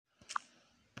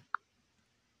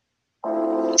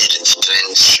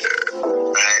adventure,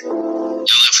 right? Y'all in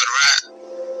for the ride?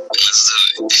 Let's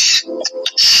do it.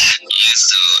 Let's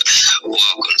do it.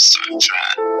 Welcome to Star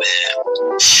Trek, man.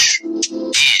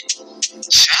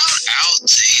 And shout out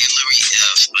to Hillary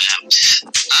F, man.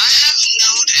 I have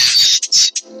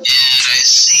noticed, and I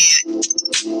see it in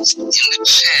the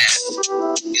chat,